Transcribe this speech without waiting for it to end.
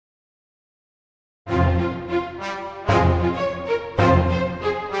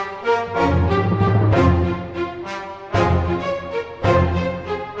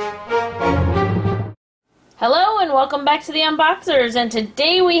welcome back to the Unboxers, and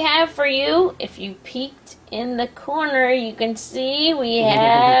today we have for you, if you peeked in the corner, you can see we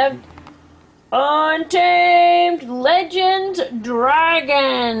have Untamed Legends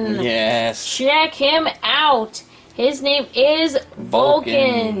Dragon. Yes. Check him out. His name is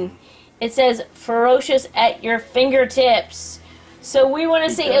Vulcan. It says ferocious at your fingertips. So we want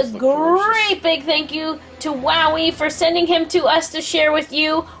to say a great big thank you to WowWee for sending him to us to share with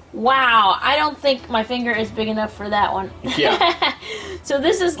you. Wow, I don't think my finger is big enough for that one. Yeah. So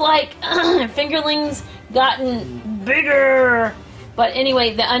this is like Fingerlings gotten bigger. But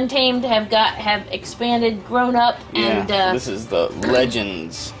anyway, the Untamed have expanded, grown up, and this is the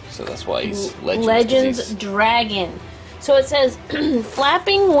Legends, so that's why he's Legends. Legends Dragon. So it says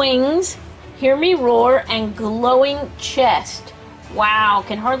flapping wings, hear me roar, and glowing chest. Wow,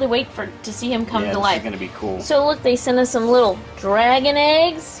 can hardly wait to see him come to life. This is gonna be cool. So look, they sent us some little dragon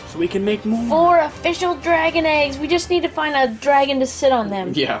eggs. So we can make more. 4 official dragon eggs. We just need to find a dragon to sit on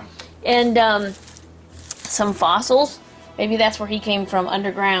them. Yeah. And some fossils. Maybe that's where he came from,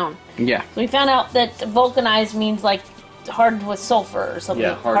 underground. Yeah. So we found out that vulcanized means like hardened with sulfur or something.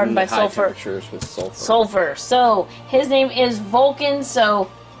 Yeah, hardened by high sulfur. temperatures with sulfur. Sulfur. So his name is Vulcan.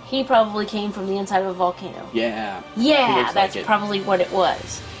 So he probably came from the inside of a volcano. Yeah. Yeah, that's probably what it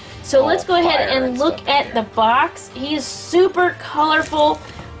was. So let's go ahead and look at the box. He is super colorful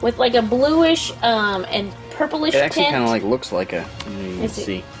with like a bluish and purplish tint. It actually kind of like looks like a, you can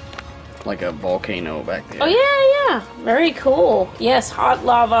see, like a volcano back there. Oh yeah. Very cool. Yes, hot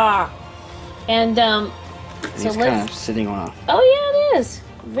lava. And he's kind of sitting on a... Oh yeah, it is.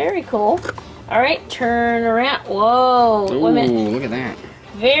 Very cool. All right, turn around. Whoa. Ooh, wait a minute. Look at that.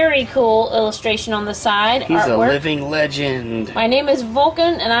 Very cool illustration on the side. He's artwork. a living legend. My name is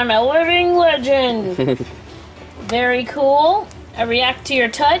Vulcan, and I'm a living legend. Very cool. I react to your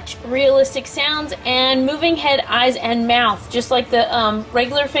touch, realistic sounds, and moving head, eyes, and mouth, just like the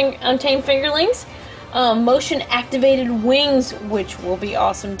regular Untamed Fingerlings. Motion-activated wings, which will be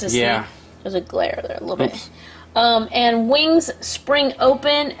awesome to see. Yeah. There's a glare there a little bit. And wings spring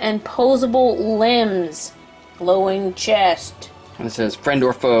open and posable limbs. Glowing chest. And it says, friend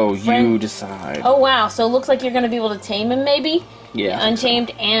or foe, you decide. Oh, wow. So it looks like you're going to be able to tame him, maybe? Yeah. Untamed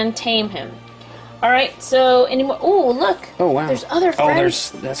and tame him. All right, so any more? Oh, look. Oh, wow. There's other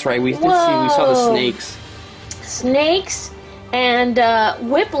friends. That's right. We saw the snakes. Snakes and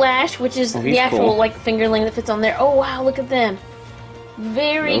Whiplash, which is the actual like fingerling that fits on there. Oh, wow. Look at them.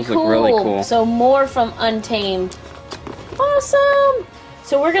 Very Those cool. look really cool. So more from Untamed. Awesome.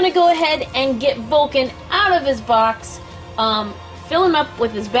 So we're going to go ahead and get Vulcan out of his box. Fill him up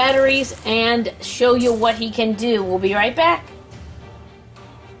with his batteries and show you what he can do. We'll be right back.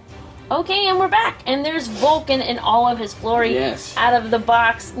 Okay, and we're back. And there's Vulcan in all of his glory out of the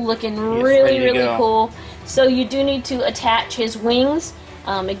box, looking really cool. So you do need to attach his wings.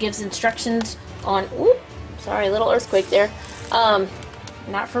 It gives instructions on... Oops, sorry, a little earthquake there.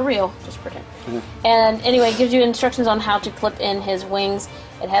 Not for real, just pretend. And anyway, it gives you instructions on how to clip in his wings.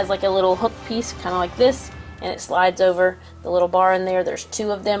 It has like a little hook piece, kind of like this. And it slides over the little bar in there. There's 2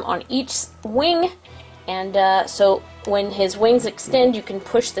 of them on each wing. And so when his wings extend, you can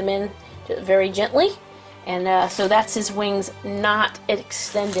push them in very gently. And so that's his wings not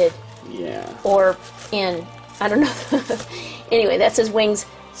extended. Yeah. Or in. I don't know. Anyway, that's his wings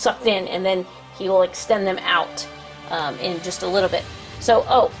sucked in. And then he will extend them out in just a little bit.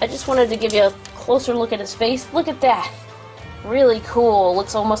 So, I just wanted to give you a closer look at his face. Look at that. Really cool.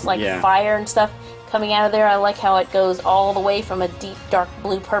 Looks almost like fire and stuff coming out of there. I like how it goes all the way from a deep dark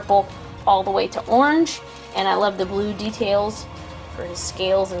blue purple all the way to orange, and I love the blue details for his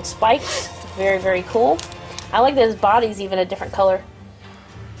scales and spikes. Very cool. I like that his body's even a different color,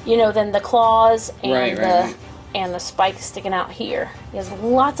 you know, than the claws and and the spikes sticking out here. He has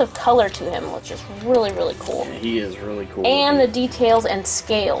lots of color to him, which is really cool. Yeah, he is really cool. And the details and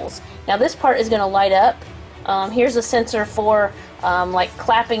scales. Now this part is going to light up. Here's a sensor for like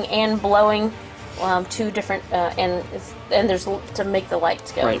clapping and blowing. 2 different, and there's to make the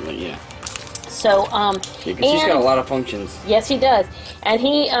lights go. Right, yeah. So, because he's got a lot of functions. Yes, he does. And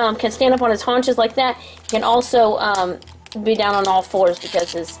he can stand up on his haunches like that. He can also be down on all 4s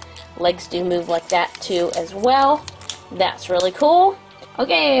because his legs do move like that too as well. That's really cool.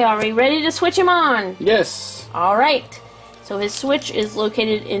 Okay, are we ready to switch him on? Yes. All right. So his switch is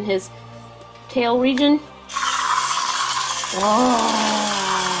located in his tail region. Whoa.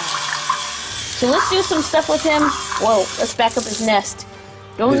 So let's do some stuff with him. Whoa, let's back up his nest.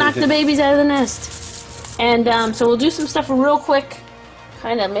 Don't knock the babies out of the nest. And so we'll do some stuff real quick.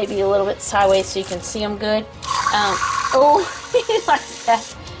 Kind of maybe a little bit sideways so you can see them good. Oh, like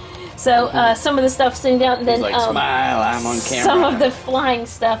that. So some of the stuff sitting down, and then He's like, smile, I'm on camera. some of the flying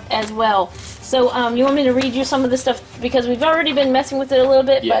stuff as well. So you want me to read you some of the stuff, because we've already been messing with it a little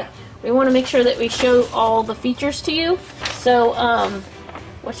bit, Yeah. but we want to make sure that we show all the features to you. So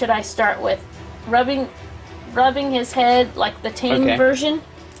what should I start with? Rubbing his head like the tame version.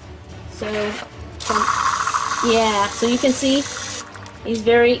 So yeah, so you can see he's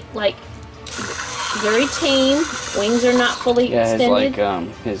very tame. Wings are not fully extended.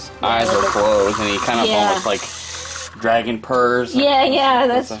 His eyes are closed, and he kind of almost like dragon purrs. Yeah,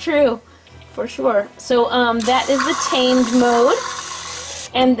 that's true, for sure. So that is the tamed mode,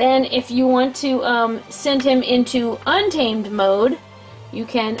 and then if you want to send him into untamed mode, you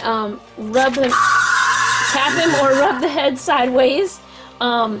can tap him or rub the head sideways.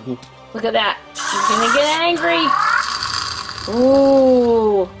 Look at that. He's gonna get angry.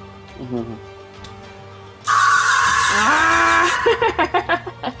 Ooh.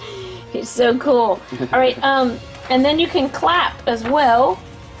 He's so cool. Alright, and then you can clap as well.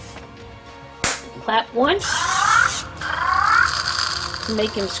 Clap once to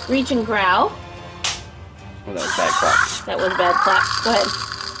make him screech and growl. Oh, that was bad clap. That was a bad clap. Go ahead.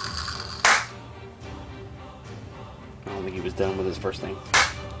 I don't think he was done with his first thing.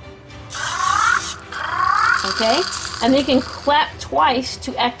 Okay, and then you can clap twice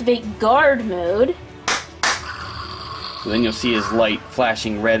to activate guard mode. So then you'll see his light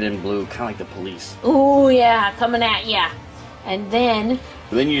flashing red and blue, kind of like the police. Ooh, yeah, coming at ya. And then...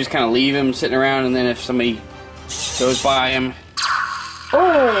 But then you just kind of leave him sitting around, and then if somebody goes by him...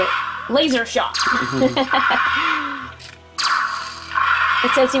 Oh, laser shot.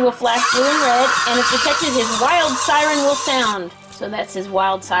 It says he will flash blue and red, and if detected, his wild siren will sound. So that's his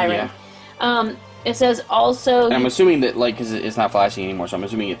wild siren. Yeah. It says also... And I'm assuming that, like, 'cause it's not flashing anymore, so I'm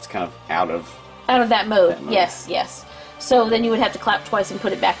assuming it's kind of out of that mode. Yes. So then you would have to clap twice and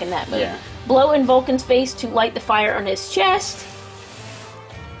put it back in that mode. Yeah. Blow in Vulcan's face to light the fire on his chest.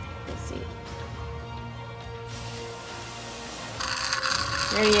 Let's see.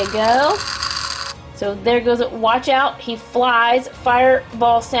 There you go. So there goes it. Watch out. He flies.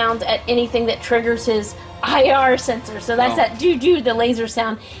 Fireball sounds at anything that triggers his IR sensor. So that's that doo-doo, the laser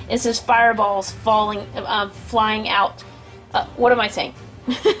sound. It's his fireballs flying out. What am I saying?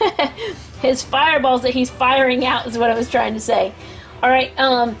 His fireballs that he's firing out is what I was trying to say. Alright,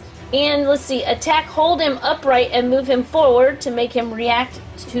 and let's see. Attack, hold him upright and move him forward to make him react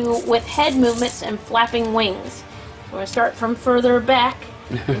with head movements and flapping wings. We're going to start from further back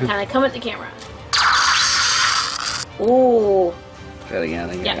and kind of come at the camera. Ooh. Try it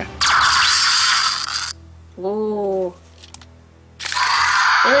again. Yeah. Ooh.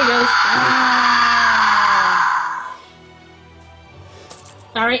 There he goes.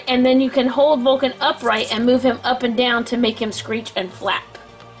 Alright, and then you can hold Vulcan upright and move him up and down to make him screech and flap.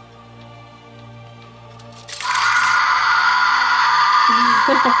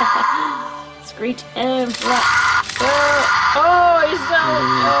 Screech and flap. He's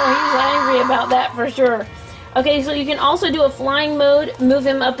angry about that for sure. Okay, so you can also do a flying mode, move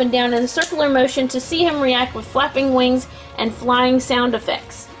him up and down in a circular motion to see him react with flapping wings and flying sound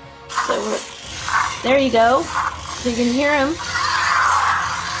effects. So there you go. So you can hear him.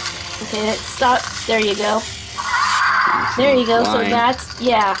 Okay, stop. There you go. There you go. So that's,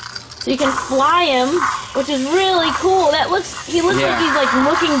 so you can fly him, which is really cool. He looks like he's like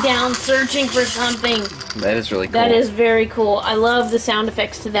looking down, searching for something. That is really cool. That is very cool. I love the sound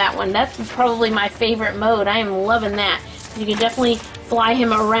effects to that one. That's probably my favorite mode. I am loving that. You can definitely fly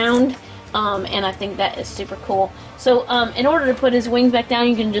him around, and I think that is super cool. So in order to put his wings back down,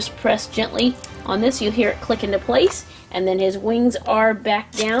 you can just press gently on this. You'll hear it click into place, and then his wings are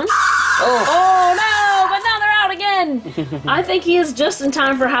back down. Oh no! But now they're out again! I think he is just in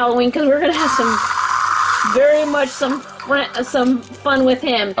time for Halloween, because we're going to have some fun with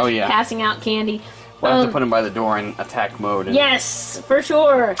him. Oh yeah. Passing out candy. We'll have to put him by the door in attack mode. Yes, for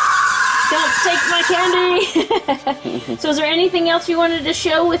sure. Don't take my candy! So is there anything else you wanted to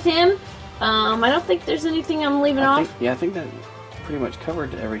show with him? I don't think there's anything I'm leaving off. I think that pretty much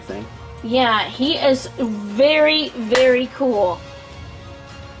covered everything. Yeah, he is very, very cool.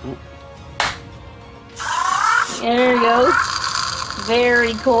 There he goes.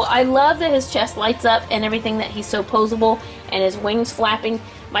 Very cool. I love that his chest lights up and everything, that he's so poseable and his wings flapping.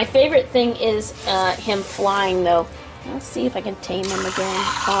 My favorite thing is him flying, though. Let's see if I can tame him again.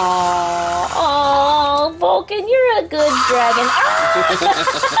 Oh, Vulcan, you're a good dragon.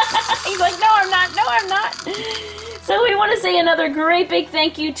 He's like, no, I'm not. No, I'm not. So we want to say another great big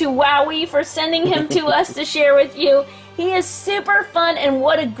thank you to WowWee for sending him to us to share with you. He is super fun, and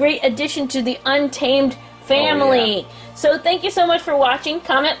what a great addition to the Untamed family. So thank you so much for watching.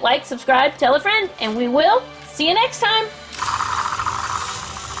 Comment, like, subscribe, tell a friend, and we will see you next time.